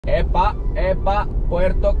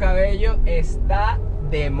Puerto Cabello está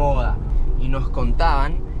de moda y nos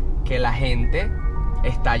contaban que la gente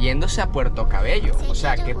está yéndose a Puerto Cabello, o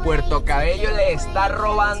sea que Puerto Cabello le está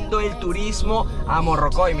robando el turismo a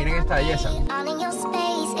Morrocoy. Miren esta belleza.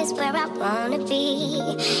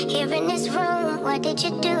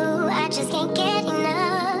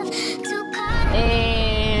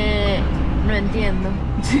 No entiendo.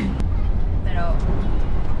 Pero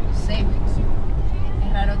sí,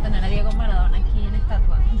 es raro tener a Diego Maradona aquí en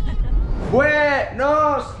estatua.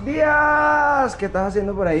 Buenos días. ¿Qué estás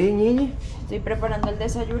haciendo por ahí, Ñiñi? Estoy preparando el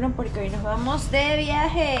desayuno porque hoy nos vamos de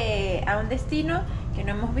viaje a un destino que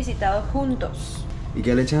no hemos visitado juntos. ¿Y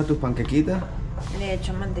qué le echas a tus panquequitas? Le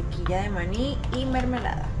echo mantequilla de maní y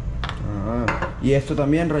mermelada. ¿Y esto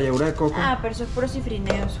también, ralladura de coco? Pero eso es puro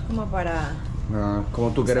cifrineo, eso es como para... como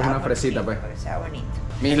tú que eres una fresita, pues. Para que sea bonito.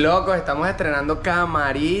 Mis locos, estamos estrenando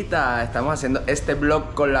camarita. Estamos haciendo este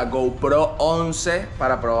vlog con la GoPro 11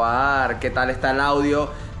 para probar qué tal está el audio,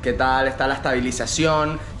 qué tal está la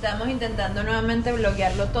estabilización. Estamos intentando nuevamente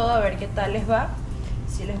bloguearlo todo, a ver qué tal les va.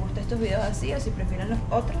 Si les gustan estos videos así o si prefieren los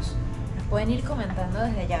otros, nos pueden ir comentando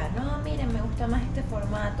desde allá. No, miren, me gusta más este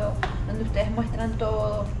formato donde ustedes muestran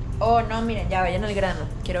todo. O no, miren, ya vayan al grano.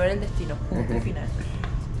 Quiero ver el destino, punto y final.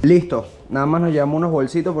 Listo, nada más nos llevamos unos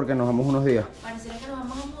bolsitos porque nos vamos unos días. Pareciera que nos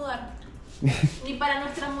vamos a mudar. Ni para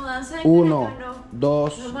nuestra mudanza de 1, Caracas, no.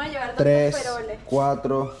 2, Nos vamos a llevar 3, tantos peroles.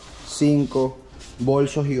 4, 5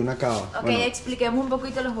 bolsos y una cava. Ok, bueno. expliquemos un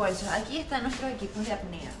poquito los bolsos. Aquí están nuestros equipos de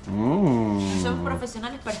apnea. No somos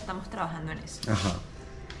profesionales, pero estamos trabajando en eso. Ajá.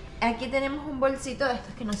 Aquí tenemos un bolsito de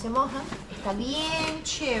estos que no se mojan. Está bien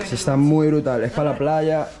chévere. Eso está muy brutal. Es para la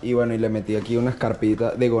playa y bueno, y le metí aquí unas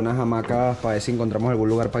carpitas de unas hamacas para ver si encontramos algún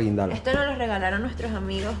lugar para guindarla. Esto nos lo regalaron nuestros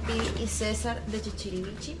amigos Vivi y César de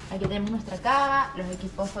Chichirivichi. Aquí tenemos nuestra cava, los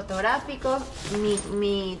equipos fotográficos,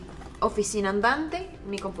 mi oficina andante,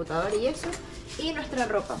 mi computadora y eso, y nuestra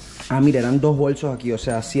ropa. Mira, eran 2 bolsos aquí, o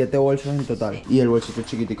sea, 7 bolsos en total. Sí. Y el bolsito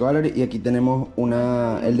chiquitico, Valerie. Y aquí tenemos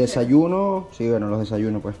el desayuno, sí, bueno, los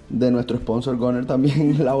desayunos pues, de nuestro sponsor Goner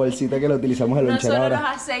también, la bolsita que la utilizamos de lonchera. No solo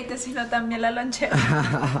ahora. los aceites, sino también la lonchera.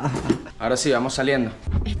 Ahora sí, vamos saliendo.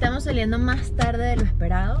 Estamos saliendo más tarde de lo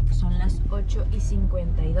esperado, son las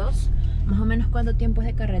 8:52. Más o menos, ¿cuánto tiempo es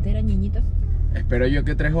de carretera, Ñiñito? Espero yo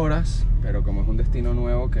que 3 horas, pero como es un destino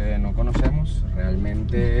nuevo que no conocemos,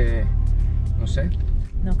 realmente, no sé.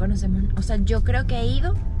 No conocemos, o sea, yo creo que he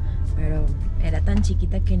ido, pero era tan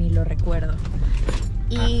chiquita que ni lo recuerdo.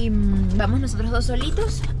 Y vamos nosotros 2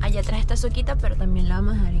 solitos, allá atrás está Soquita, pero también la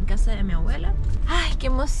vamos a dejar en casa de mi abuela. ¡Ay, qué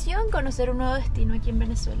emoción conocer un nuevo destino aquí en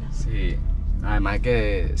Venezuela! Sí, además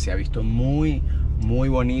que se ha visto muy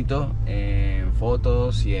bonito en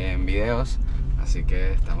fotos y en videos. Así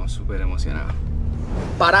que estamos súper emocionados.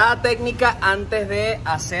 Parada técnica antes de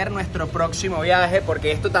hacer nuestro próximo viaje,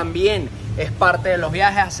 porque esto también es parte de los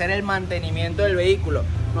viajes, hacer el mantenimiento del vehículo.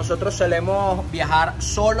 Nosotros solemos viajar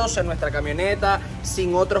solos en nuestra camioneta,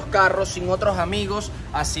 sin otros carros, sin otros amigos,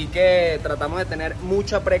 así que tratamos de tener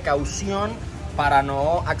mucha precaución para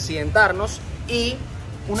no accidentarnos. Y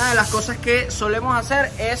una de las cosas que solemos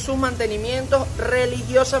hacer es sus mantenimientos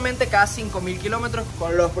religiosamente cada 5.000 kilómetros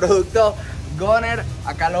con los productos Goner,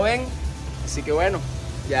 acá lo ven. Así que bueno,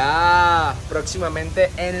 ya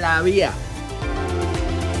próximamente en la vía.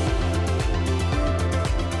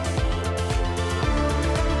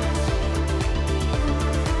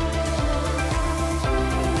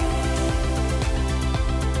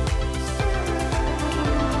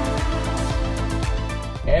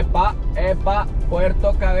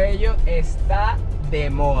 Puerto Cabello está de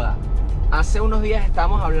moda. Hace unos días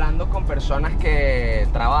estábamos hablando con personas que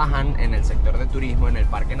trabajan en el sector de turismo en el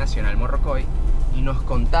Parque Nacional Morrocoy y nos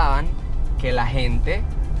contaban que la gente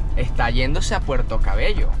está yéndose a Puerto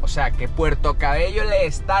Cabello. O sea, que Puerto Cabello le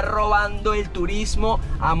está robando el turismo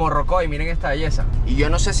a Morrocoy. Miren esta belleza. Y yo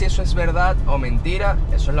no sé si eso es verdad o mentira.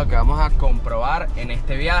 Eso es lo que vamos a comprobar en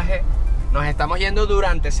este viaje. Nos estamos yendo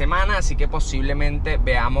durante semana, así que posiblemente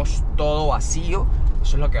veamos todo vacío.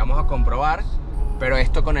 Eso es lo que vamos a comprobar. Pero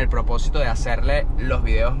esto con el propósito de hacerle los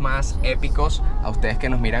videos más épicos a ustedes que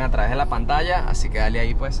nos miran a través de la pantalla. Así que dale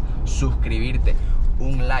ahí pues suscribirte,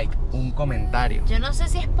 un like, un comentario. Yo no sé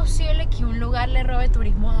si es posible que un lugar le robe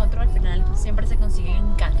turismo a otro. Al final siempre se consiguen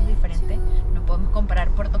encantos diferentes. No podemos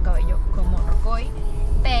comparar Puerto Cabello con Morrocoy,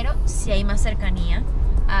 pero sí hay más cercanía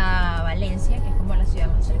a Valencia, que es como la ciudad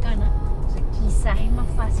más cercana. O sea, quizás es más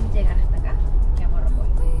fácil llegar hasta acá que a Morrocoy.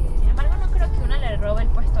 Sin embargo, no creo que una le robe el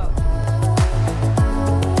puesto a otro.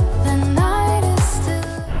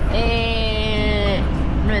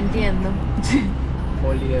 No entiendo.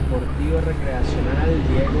 Polideportivo recreacional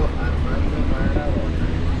Diego Armando Maradona.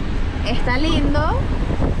 Está lindo.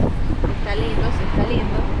 Está lindo, sí está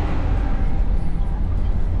lindo.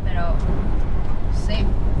 Pero sí,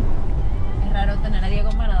 es raro tener a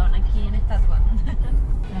Diego Maradona aquí en estatua.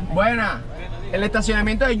 Buena, el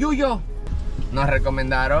estacionamiento de Yuyo. Nos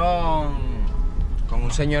recomendaron con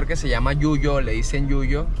un señor que se llama Yuyo, le dicen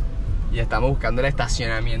Yuyo. Y estamos buscando el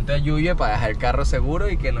estacionamiento de Yuyo para dejar el carro seguro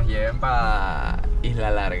y que nos lleven para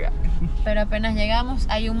Isla Larga. Pero apenas llegamos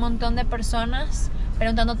hay un montón de personas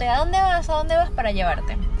preguntándote ¿a dónde vas para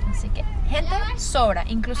llevarte? Así que gente sobra,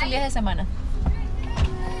 incluso el día de semana.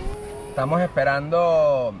 Estamos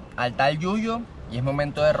esperando al tal Yuyo y es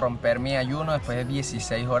momento de romper mi ayuno después de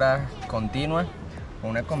 16 horas continuas.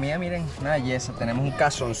 Una comida, miren, una belleza. Tenemos un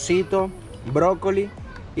cazoncito, brócoli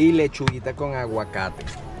y lechuguita con aguacate.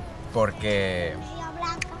 Porque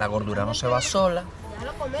la gordura no se va sola.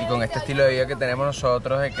 Y con este estilo de vida que tenemos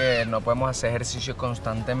nosotros, de que no podemos hacer ejercicio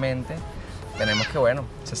constantemente, tenemos que, bueno,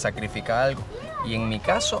 se sacrifica algo. Y en mi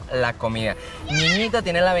caso, la comida. Niñita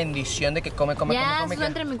tiene la bendición de que come. Ya, eso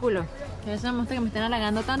entra en mi culo. Eso me gusta que me estén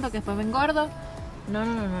halagando tanto que después me engordo. No.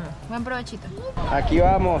 Buen provechito. Aquí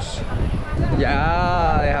vamos.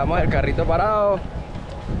 Ya dejamos el carrito parado.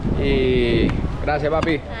 Y gracias,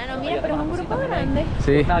 papi. Ah, no, mira, pero es un grupo grande.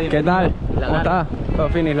 Sí, ¿qué tal? ¿Cómo está? Todo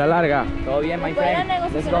fin, Isla Larga. Todo bien, my friend.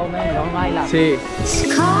 Let's go, man. Long Island. Sí.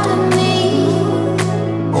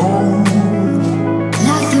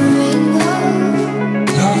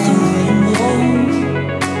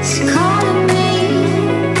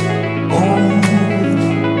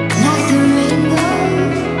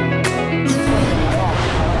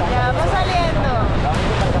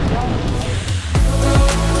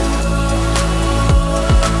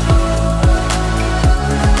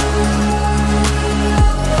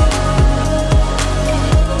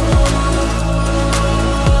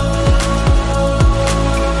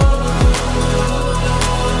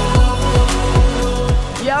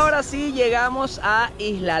 Llegamos a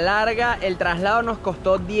Isla Larga. El traslado nos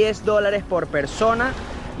costó $10 por persona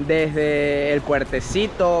desde el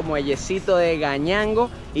puertecito, muellecito de Gañango,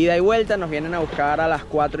 ida y vuelta. Nos vienen a buscar a las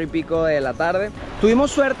 4 y pico de la tarde.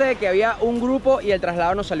 Tuvimos suerte de que había un grupo y el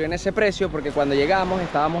traslado nos salió en ese precio, porque cuando llegamos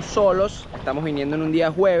estábamos solos. Estamos viniendo en un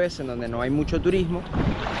día jueves en donde no hay mucho turismo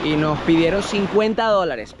y nos pidieron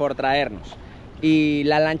 $50 por traernos. Y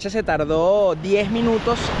la lancha se tardó 10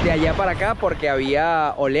 minutos de allá para acá porque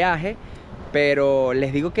había oleaje, pero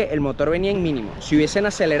les digo que el motor venía en mínimo. Si hubiesen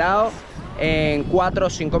acelerado, en 4 o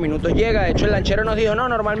 5 minutos llega. De hecho, el lanchero nos dijo, no,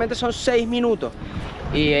 normalmente son 6 minutos.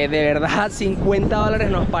 Y de verdad, $50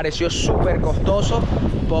 nos pareció súper costoso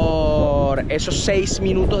por esos 6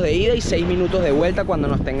 minutos de ida y 6 minutos de vuelta cuando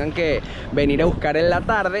nos tengan que venir a buscar en la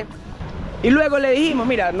tarde. Y luego le dijimos,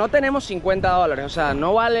 mira, no tenemos $50, o sea,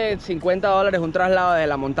 no vale $50 un traslado desde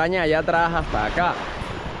la montaña allá atrás hasta acá.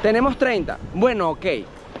 Tenemos 30. Bueno, ok.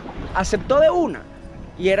 Aceptó de una.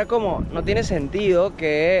 Y era como, no tiene sentido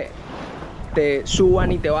que te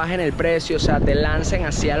suban y te bajen el precio, o sea, te lancen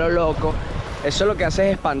hacia lo loco. Eso lo que hace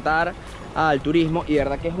es espantar al turismo. Y de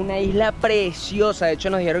verdad que es una isla preciosa. De hecho,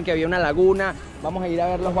 nos dijeron que había una laguna. Vamos a ir a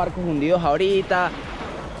ver los barcos hundidos ahorita.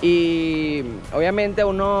 Y obviamente a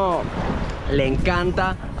uno le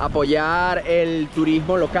encanta apoyar el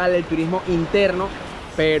turismo local, el turismo interno,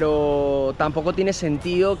 pero tampoco tiene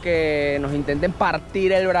sentido que nos intenten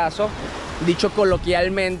partir el brazo, dicho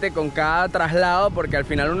coloquialmente, con cada traslado, porque al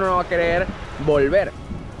final uno no va a querer volver.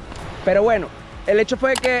 Pero bueno, el hecho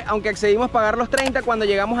fue que aunque accedimos a pagar los 30, cuando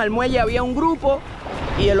llegamos al muelle había un grupo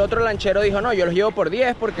y el otro lanchero dijo, no, yo los llevo por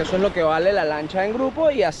 10 porque eso es lo que vale la lancha en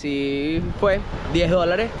grupo, y así fue,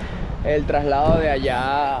 $10 el traslado de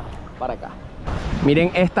allá para acá.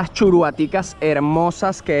 Miren estas churuaticas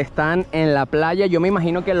hermosas que están en la playa. Yo me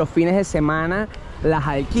imagino que los fines de semana las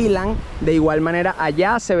alquilan. De igual manera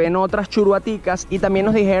allá se ven otras churuaticas y también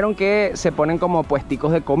nos dijeron que se ponen como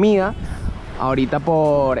puesticos de comida. Ahorita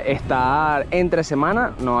por estar entre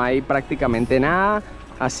semana no hay prácticamente nada.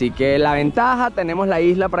 Así que la ventaja, tenemos la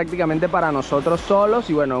isla prácticamente para nosotros solos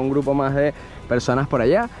y bueno, un grupo más de personas por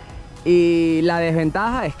allá. Y la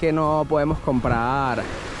desventaja es que no podemos comprar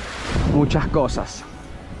muchas cosas.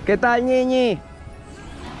 ¿Qué tal, Ñiñi?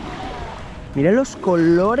 Miren los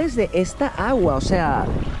colores de esta agua, o sea,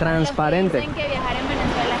 transparente. Dicen que viajar en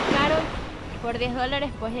Venezuela es caro. Por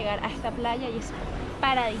 $10 puedes llegar a esta playa y es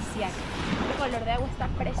paradisíaco. El color de agua está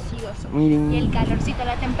precioso. Miren. Y el calorcito,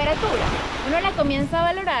 la temperatura, uno la comienza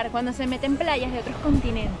a valorar cuando se mete en playas de otros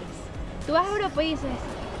continentes. Tú vas a Europa y dices,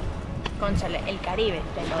 cónchale, el Caribe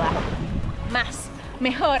te lo da más,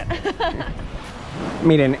 mejor.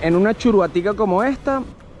 Miren, en una churuatica como esta,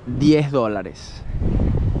 $10.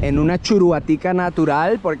 En una churuatica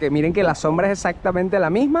natural, porque miren que la sombra es exactamente la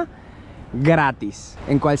misma, gratis.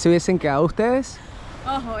 ¿En cuál se hubiesen quedado ustedes?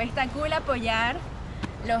 Ojo, está cool apoyar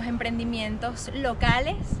los emprendimientos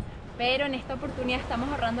locales, pero en esta oportunidad estamos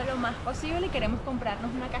ahorrando lo más posible y queremos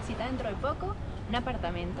comprarnos una casita dentro de poco, un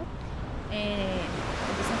apartamento.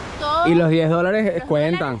 Entonces, todo Y los $10 cuentan. dólares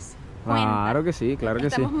cuentan. Claro que sí, claro que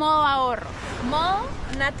sí. Estamos modo ahorro, modo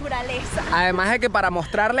naturaleza. Además de que para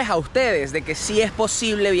mostrarles a ustedes de que sí es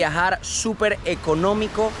posible viajar súper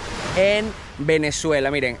económico en Venezuela.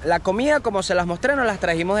 Miren, la comida como se las mostré nos las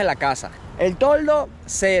trajimos de la casa. El toldo,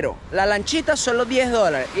 0. La lanchita solo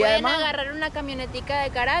 $10. Y Pueden además agarrar una camionetica de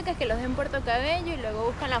Caracas que los den en Puerto Cabello y luego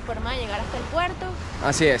buscan la forma de llegar hasta el puerto.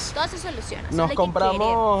 así es. Todo se soluciona. solo hay Nos que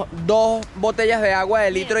compramos 2 botellas de agua de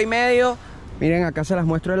litro y medio. Miren, acá se las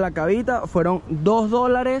muestro en la cabita. Fueron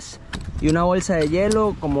 $2 y una bolsa de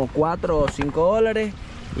hielo como $4 o $5.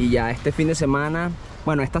 Y ya este fin de semana,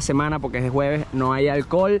 bueno, esta semana porque es de jueves, no hay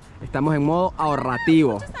alcohol. Estamos en modo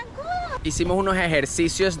ahorrativo. Hicimos unos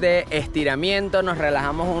ejercicios de estiramiento, nos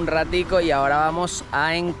relajamos un ratico y ahora vamos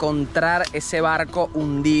a encontrar ese barco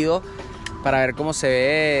hundido para ver cómo se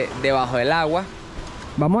ve debajo del agua.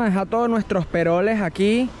 Vamos a dejar todos nuestros peroles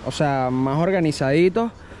aquí, o sea, más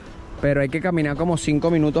organizaditos, pero hay que caminar como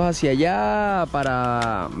 5 minutos hacia allá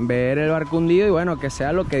para ver el barco hundido y bueno, que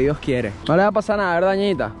sea lo que Dios quiere. No le va a pasar nada, ¿verdad,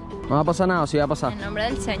 Ñita? No va a pasar nada, ¿o sí va a pasar? En nombre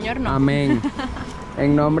del Señor, no. Amén.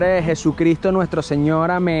 En nombre de Jesucristo nuestro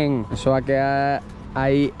Señor, amén. Eso va a quedar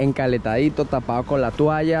ahí encaletadito, tapado con la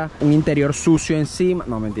toalla, un interior sucio encima.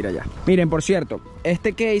 No, mentira ya. Miren, por cierto,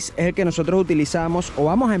 este case es el que nosotros utilizamos o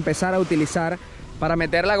vamos a empezar a utilizar para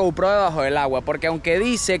meter la GoPro debajo del agua. Porque aunque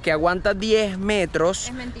dice que aguanta 10 metros,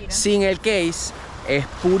 Es mentira. sin el case, es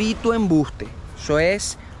purito embuste. Eso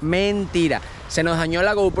es mentira. Se nos dañó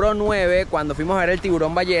la GoPro 9 cuando fuimos a ver el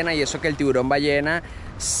tiburón ballena, y eso que el tiburón ballena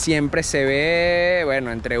siempre se ve,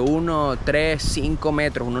 bueno, entre 1, 3, 5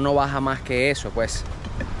 metros. Uno no baja más que eso, pues.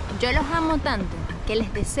 Yo los amo tanto que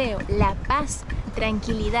les deseo la paz,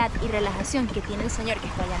 tranquilidad y relajación que tiene el Señor que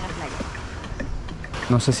está allá en la playa.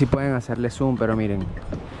 No sé si pueden hacerle zoom, pero miren.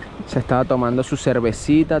 Se estaba tomando su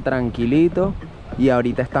cervecita tranquilito y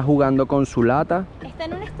ahorita está jugando con su lata. Está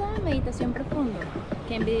en un estado de meditación profundo.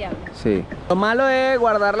 Qué envidiable. Sí. Lo malo de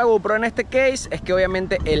guardar la GoPro en este case es que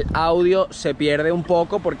obviamente el audio se pierde un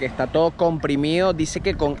poco porque está todo comprimido. Dice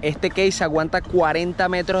que con este case aguanta 40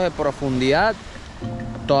 metros de profundidad.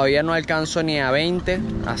 Todavía no alcanzo ni a 20,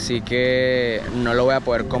 así que no lo voy a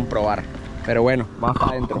poder comprobar. Pero bueno, vamos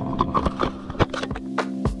para adentro.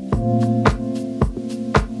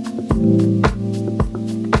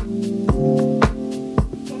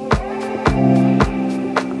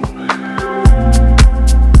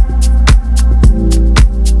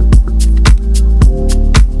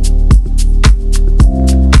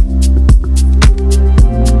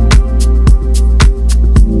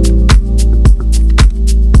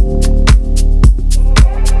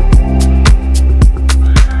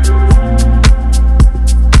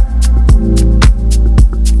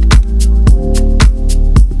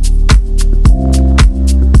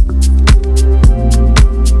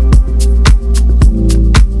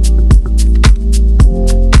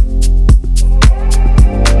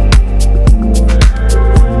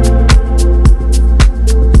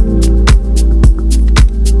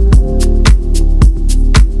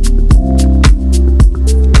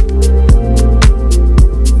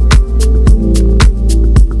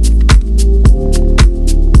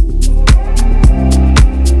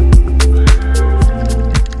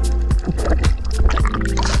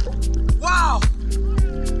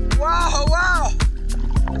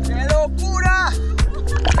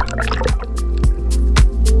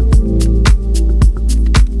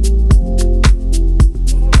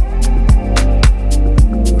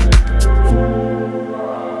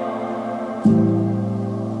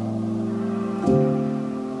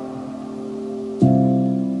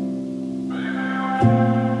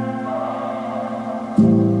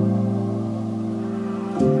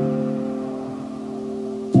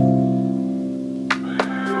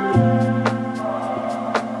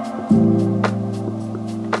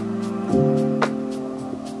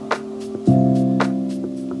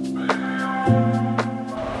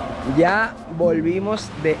 Ya volvimos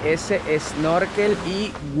de ese snorkel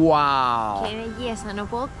y wow. Qué belleza, no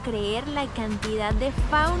puedo creer la cantidad de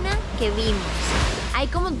fauna que vimos. Hay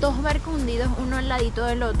como 2 barcos hundidos, uno al ladito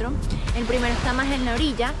del otro. El primero está más en la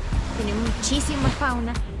orilla, tiene muchísima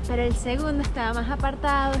fauna, pero el segundo estaba más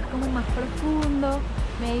apartado, es como más profundo.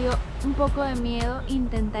 Me dio un poco de miedo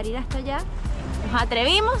intentar ir hasta allá. Nos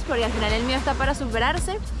atrevimos porque al final el miedo está para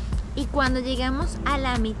superarse. Y cuando llegamos a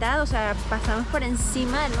la mitad, o sea, pasamos por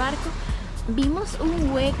encima del barco, vimos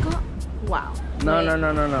un hueco wow. No.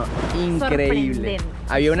 Increíble.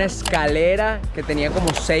 Había una escalera que tenía como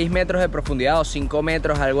 6 metros de profundidad o 5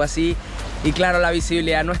 metros, algo así. Y claro, la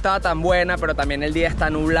visibilidad no estaba tan buena, pero también el día está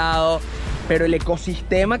nublado. Pero el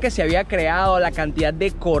ecosistema que se había creado, la cantidad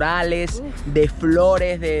de corales, de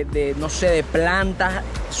flores, no sé, de plantas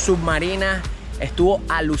submarinas, estuvo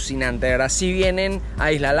alucinante, de verdad. Si vienen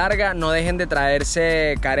a Isla Larga, no dejen de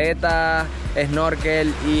traerse caretas,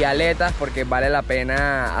 snorkel y aletas, porque vale la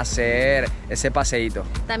pena hacer ese paseíto.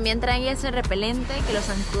 También traen ese repelente, que los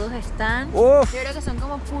zancudos están. Uf. Yo creo que son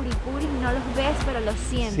como puripuris, no los ves, pero los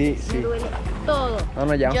sientes. Sí. Me duele todo.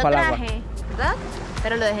 No, ya Yo para el agua. traje, ¿verdad?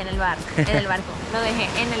 Pero lo dejé en el barco, lo dejé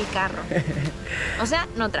en el carro. O sea,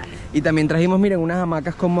 no traje. Y también trajimos, miren, unas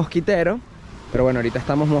hamacas con mosquitero. Pero bueno, ahorita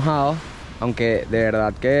estamos mojados. Aunque de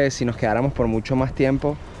verdad que si nos quedáramos por mucho más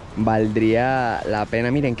tiempo, valdría la pena.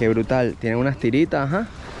 Miren qué brutal. Tienen unas tiritas,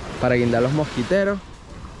 para guindar los mosquiteros.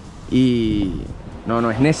 Y no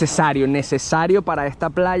es necesario para esta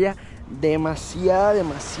playa.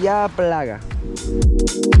 Demasiada plaga.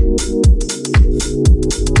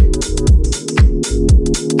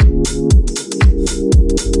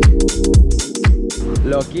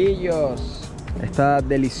 Loquillos, esta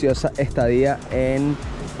deliciosa estadía en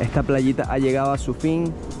esta playita ha llegado a su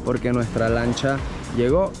fin porque nuestra lancha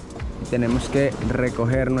llegó y tenemos que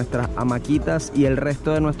recoger nuestras hamaquitas y el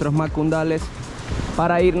resto de nuestros macundales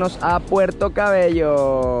para irnos a Puerto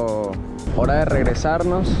Cabello. Hora de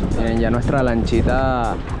regresarnos. Miren, ya nuestra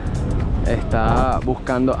lanchita está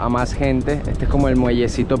buscando a más gente. Este es como el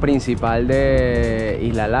muellecito principal de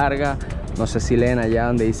Isla Larga. No sé si leen allá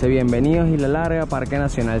donde dice bienvenidos Isla Larga, Parque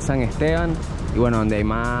Nacional San Esteban. Y bueno, donde hay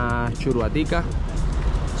más churbaticas.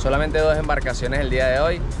 Solamente 2 embarcaciones el día de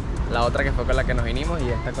hoy. La otra que fue con la que nos vinimos y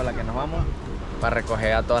esta con la que nos vamos para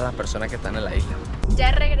recoger a todas las personas que están en la isla.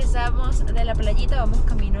 Ya regresamos de la playita, vamos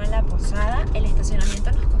camino a la posada. El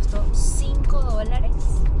estacionamiento nos costó $5.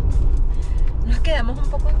 Nos quedamos un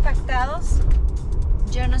poco impactados.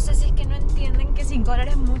 Yo no sé si es que no entienden que $5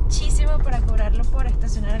 es muchísimo para cobrarlo por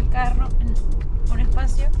estacionar el carro en un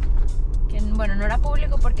espacio que, bueno, no era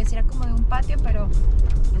público porque sí era como de un patio, pero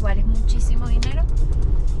igual es muchísimo dinero.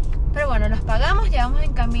 Pero bueno, los pagamos, ya vamos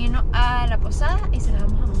en camino a la posada y se las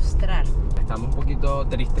vamos a mostrar. Estamos un poquito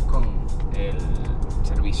tristes con el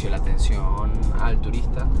servicio y la atención al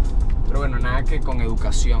turista, pero bueno, nada que con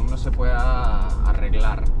educación no se pueda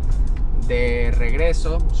arreglar. De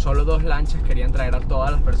regreso, solo 2 lanchas querían traer a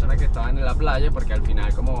todas las personas que estaban en la playa, porque al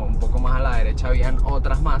final, como un poco más a la derecha, habían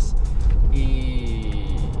otras más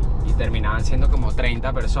y terminaban siendo como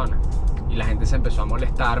 30 personas. Y la gente se empezó a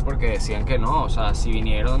molestar porque decían que no, o sea, si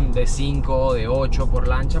vinieron de 5 o de 8 por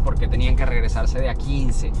lancha, ¿por qué tenían que regresarse de a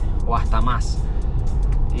 15 o hasta más?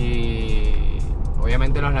 Y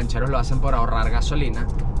obviamente los lancheros lo hacen por ahorrar gasolina,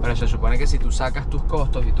 pero se supone que si tú sacas tus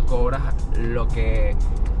costos y tú cobras lo que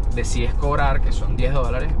decides cobrar, que son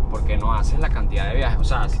 $10, ¿por qué no haces la cantidad de viajes? O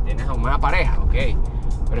sea, si tienes a una pareja, ok,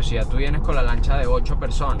 pero si ya tú vienes con la lancha de 8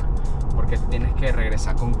 personas, ¿por qué tienes que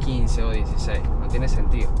regresar con 15 o 16? No tiene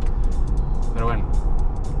sentido. Pero bueno,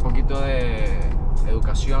 un poquito de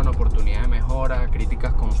educación, oportunidad de mejora,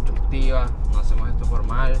 críticas constructivas. No hacemos esto por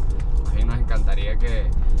mal. A mí nos encantaría que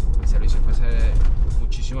el servicio fuese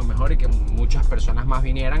muchísimo mejor y que muchas personas más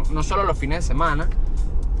vinieran, no solo los fines de semana,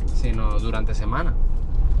 sino durante semana.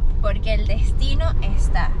 Porque el destino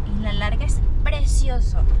está. Isla Larga es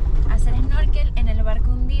precioso. Hacer snorkel en el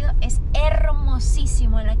barco hundido es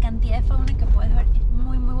hermosísimo. La cantidad de fauna que puedes ver es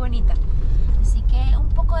muy bonita. Así que un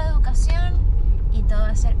poco de educación y todo va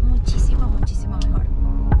a ser muchísimo mejor.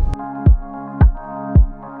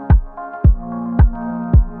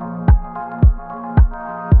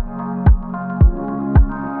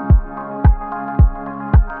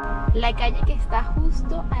 La calle que está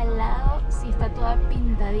justo al lado, sí está toda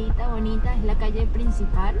pintadita, bonita, es la calle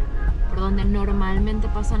principal, por donde normalmente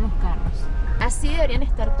pasan los carros. Así deberían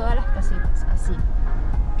estar todas las casitas, así.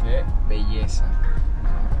 ¡Qué belleza!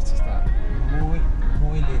 Esto está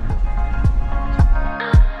muy lindo.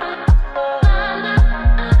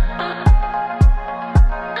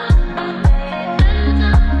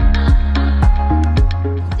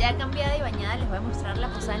 Ya cambiada y bañada, les voy a mostrar la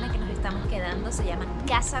posada en la que nos estamos quedando. Se llama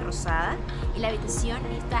Casa Rosada y la habitación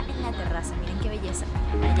está en la terraza. Miren qué belleza.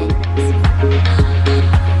 Allá hay una piscina.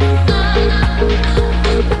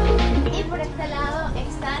 Y por este lado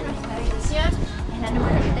está nuestra habitación, es la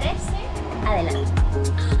número 13. Adelante.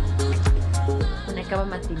 Una cama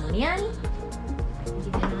matrimonial. Aquí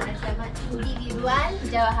tenemos una cama individual.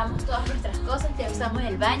 Ya bajamos todas nuestras cosas, ya usamos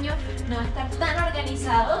el baño. No va a estar tan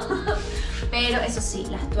organizado. Pero eso sí,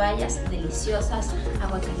 las toallas deliciosas,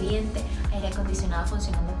 agua caliente, aire acondicionado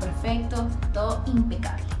funcionando perfecto, todo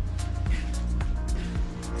impecable.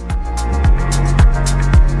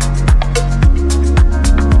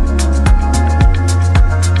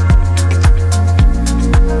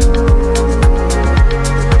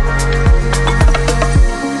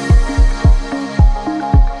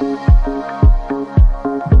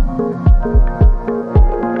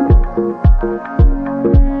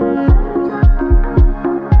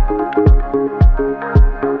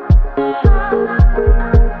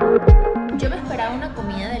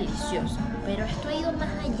 Pero esto ha ido más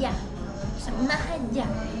allá, o sea, más allá.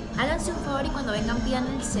 Háganse un favor y cuando vengan pidan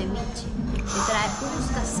el ceviche. Me trae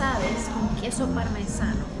unos casabes con queso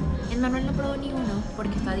parmesano. El Manuel no probó ni uno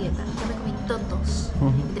porque está a dieta. Yo me comí todos.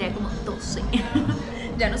 Me traía como 12.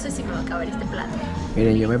 Ya no sé si me va a acabar este plato.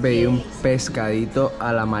 Miren, yo me pedí un pescadito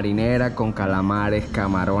a la marinera con calamares,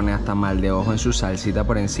 camarones, hasta mal de ojo en su salsita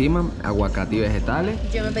por encima, aguacate y vegetales.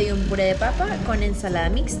 Yo me pedí un puré de papa con ensalada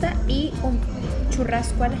mixta y un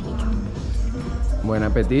churrasco al ajillo. Buen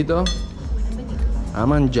apetito. A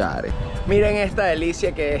mangiare. Miren esta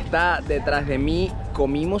delicia que está detrás de mí.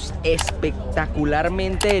 Comimos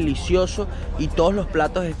espectacularmente delicioso y todos los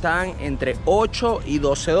platos están entre 8 y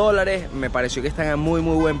 12 dólares. Me pareció que están a muy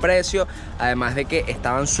buen precio. Además de que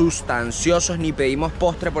estaban sustanciosos. Ni pedimos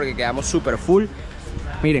postre porque quedamos súper full.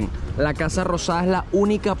 Miren, la Casa Rosada es la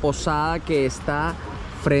única posada que está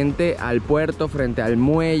frente al puerto, frente al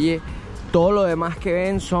muelle. Todo lo demás que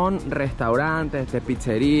ven son restaurantes,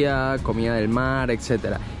 pizzería, comida del mar,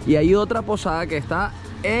 etc. Y hay otra posada que está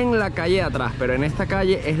en la calle de atrás, pero en esta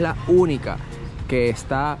calle es la única que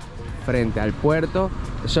está frente al puerto.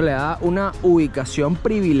 Eso le da una ubicación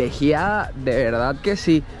privilegiada, de verdad que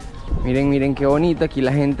sí. Miren qué bonito. Aquí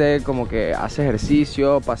la gente como que hace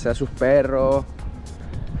ejercicio, pasea a sus perros.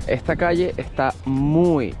 Esta calle está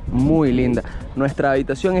muy linda. Nuestra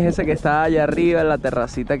habitación es esa que está allá arriba en la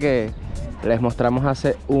terracita que les mostramos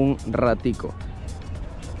hace un ratico.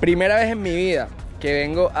 Primera vez en mi vida que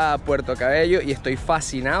vengo a Puerto Cabello y estoy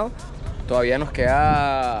fascinado. Todavía nos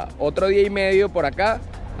queda otro día y medio por acá,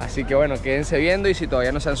 así que bueno, quédense viendo y si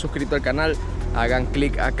todavía no se han suscrito al canal, hagan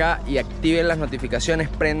clic acá y activen las notificaciones,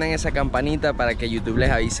 prendan esa campanita para que YouTube les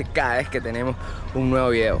avise cada vez que tenemos un nuevo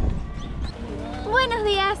video. Buenos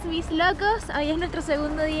días mis locos, hoy es nuestro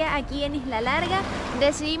segundo día aquí en Isla Larga.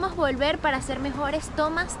 Decidimos volver para hacer mejores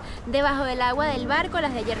tomas debajo del agua del barco,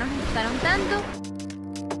 las de ayer nos gustaron tanto.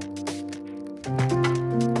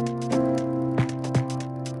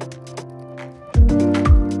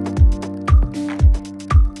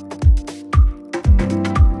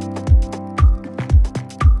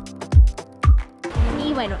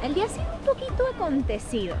 Bueno, el día ha sido un poquito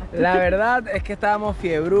acontecido. La verdad es que estábamos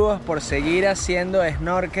fiebrudos por seguir haciendo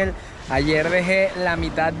snorkel. Ayer dejé la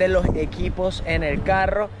mitad de los equipos en el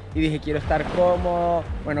carro y dije quiero estar cómodo.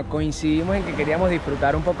 Bueno, coincidimos en que queríamos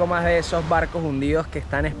disfrutar un poco más de esos barcos hundidos que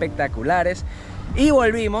están espectaculares. Y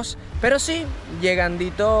volvimos, pero sí,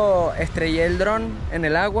 llegandito estrellé el dron en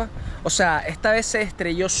el agua. O sea, esta vez se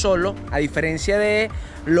estrelló solo, a diferencia de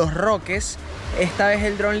los roques. Esta vez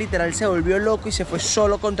el dron literal se volvió loco y se fue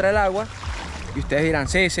solo contra el agua. Y ustedes dirán,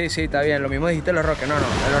 sí, está bien, lo mismo dijiste los roques. No,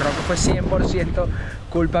 los roques fue 100%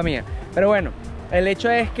 culpa mía. Pero bueno, el hecho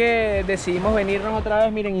es que decidimos venirnos otra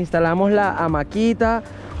vez. Miren, instalamos la hamaquita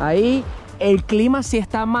ahí. El clima sí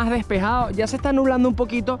está más despejado, ya se está nublando un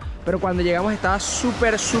poquito, pero cuando llegamos estaba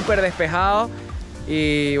súper despejado.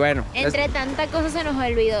 Y bueno, entre tanta cosa se nos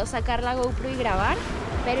olvidó sacar la GoPro y grabar,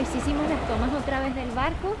 pero sí hicimos las tomas otra vez del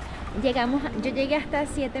barco. Yo llegué hasta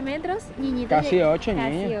 7 metros, Niñito casi 8,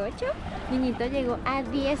 casi 8. Niñito llegó a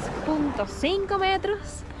 10.5 metros.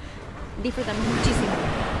 Disfrutamos muchísimo.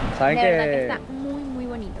 ¿Saben de que verdad que está muy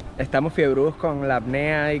bonito? Estamos fiebrudos con la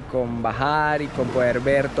apnea y con bajar y con poder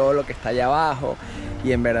ver todo lo que está allá abajo.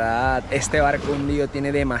 Y en verdad este barco hundido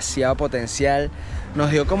tiene demasiado potencial.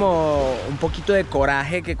 Nos dio como un poquito de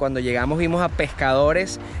coraje que cuando llegamos vimos a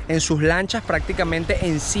pescadores en sus lanchas prácticamente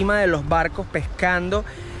encima de los barcos pescando.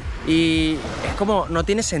 Y es como, no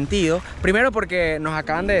tiene sentido. Primero porque nos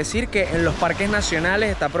acaban de decir que en los parques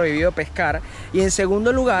nacionales está prohibido pescar. Y en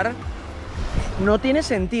segundo lugar, no tiene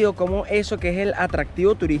sentido como eso que es el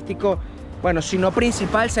atractivo turístico, bueno, si no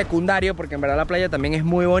principal, secundario, porque en verdad la playa también es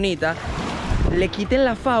muy bonita, le quiten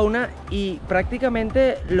la fauna y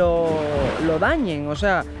prácticamente lo dañen. O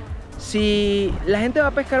sea, si la gente va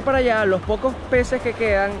a pescar para allá, los pocos peces que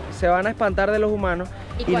quedan se van a espantar de los humanos.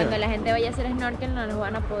 Y cuando la gente vaya a hacer snorkel no los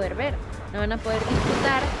van a poder ver, no van a poder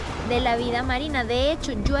disfrutar de la vida marina. De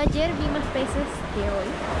hecho, yo ayer vi más peces que hoy.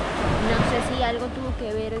 No sé si algo tuvo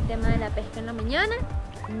que ver el tema de la pesca en la mañana,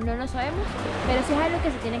 no lo sabemos, pero sí es algo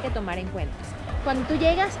que se tiene que tomar en cuenta. Cuando tú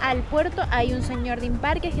llegas al puerto hay un señor de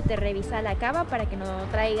embarques que te revisa la cava para que no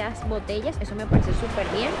traigas botellas, eso me parece súper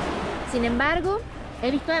bien. Sin embargo, he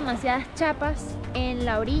visto demasiadas chapas en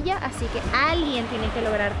la orilla, así que alguien tiene que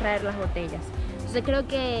lograr traer las botellas. Entonces creo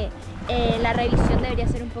que la revisión debería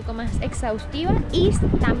ser un poco más exhaustiva y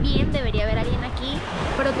también debería haber alguien aquí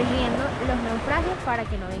protegiendo los naufragios para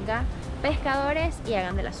que no vengan pescadores y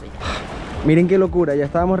hagan de la suya. Miren qué locura, ya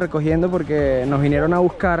estábamos recogiendo porque nos vinieron a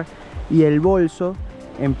buscar y el bolso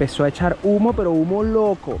empezó a echar humo, pero humo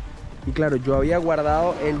loco. Y claro, yo había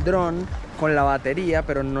guardado el dron con la batería,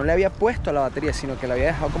 pero no le había puesto la batería, sino que la había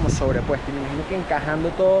dejado como sobrepuesta. Y me imagino que encajando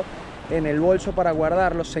todo en el bolso para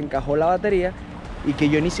guardarlo, se encajó la batería y que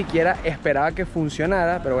yo ni siquiera esperaba que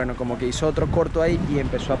funcionara, pero bueno, como que hizo otro corto ahí y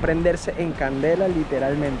empezó a prenderse en candela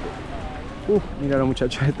literalmente. Mira, los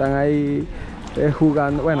muchachos están ahí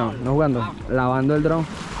jugando, bueno, no jugando, lavando el dron.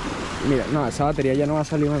 Mira, no, esa batería ya no va a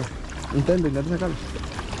salir, mano. Intenta sacarlo.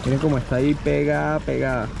 Miren cómo está ahí pegada.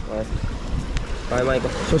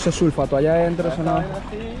 Eso es sulfato allá adentro, eso no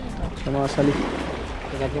va a salir.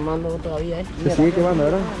 Se está quemando todavía, Se sigue quemando,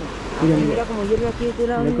 ¿verdad? Mira como hierve aquí,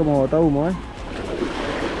 miren cómo bota humo,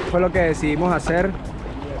 Fue lo que decidimos hacer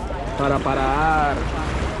para parar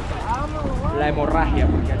la hemorragia,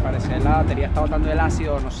 porque al parecer la batería está botando el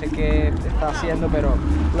ácido, no sé qué está haciendo, pero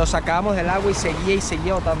lo sacábamos del agua y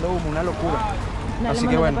seguía botando humo, una locura. Dale, así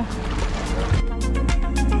que bueno.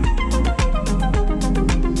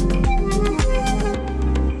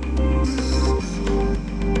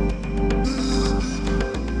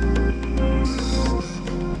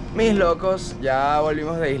 Mis locos, ya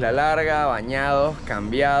volvimos de Isla Larga, bañados,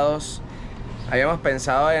 cambiados. Habíamos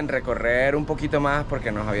pensado en recorrer un poquito más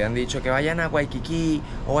porque nos habían dicho que vayan a Waikiki,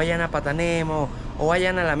 o vayan a Patanemo, o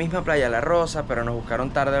vayan a la misma playa La Rosa, pero nos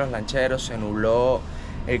buscaron tarde los lancheros, se nubló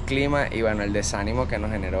el clima y bueno, el desánimo que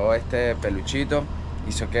nos generó este peluchito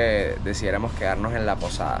hizo que decidiéramos quedarnos en la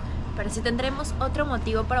posada. Pero sí tendremos otro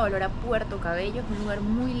motivo para volver a Puerto Cabello, es un lugar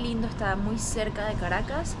muy lindo, está muy cerca de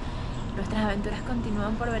Caracas. Nuestras aventuras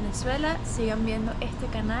continúan por Venezuela. Sigan viendo este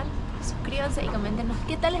canal, suscríbanse y coméntenos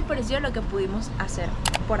qué tal les pareció lo que pudimos hacer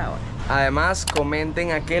por ahora. Además,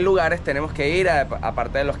 comenten a qué lugares tenemos que ir,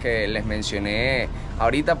 aparte de los que les mencioné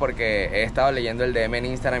ahorita, porque he estado leyendo el DM en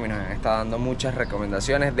Instagram y nos han estado dando muchas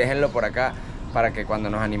recomendaciones. Déjenlo por acá para que cuando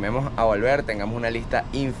nos animemos a volver tengamos una lista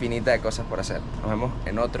infinita de cosas por hacer. Nos vemos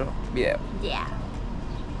en otro video. Yeah.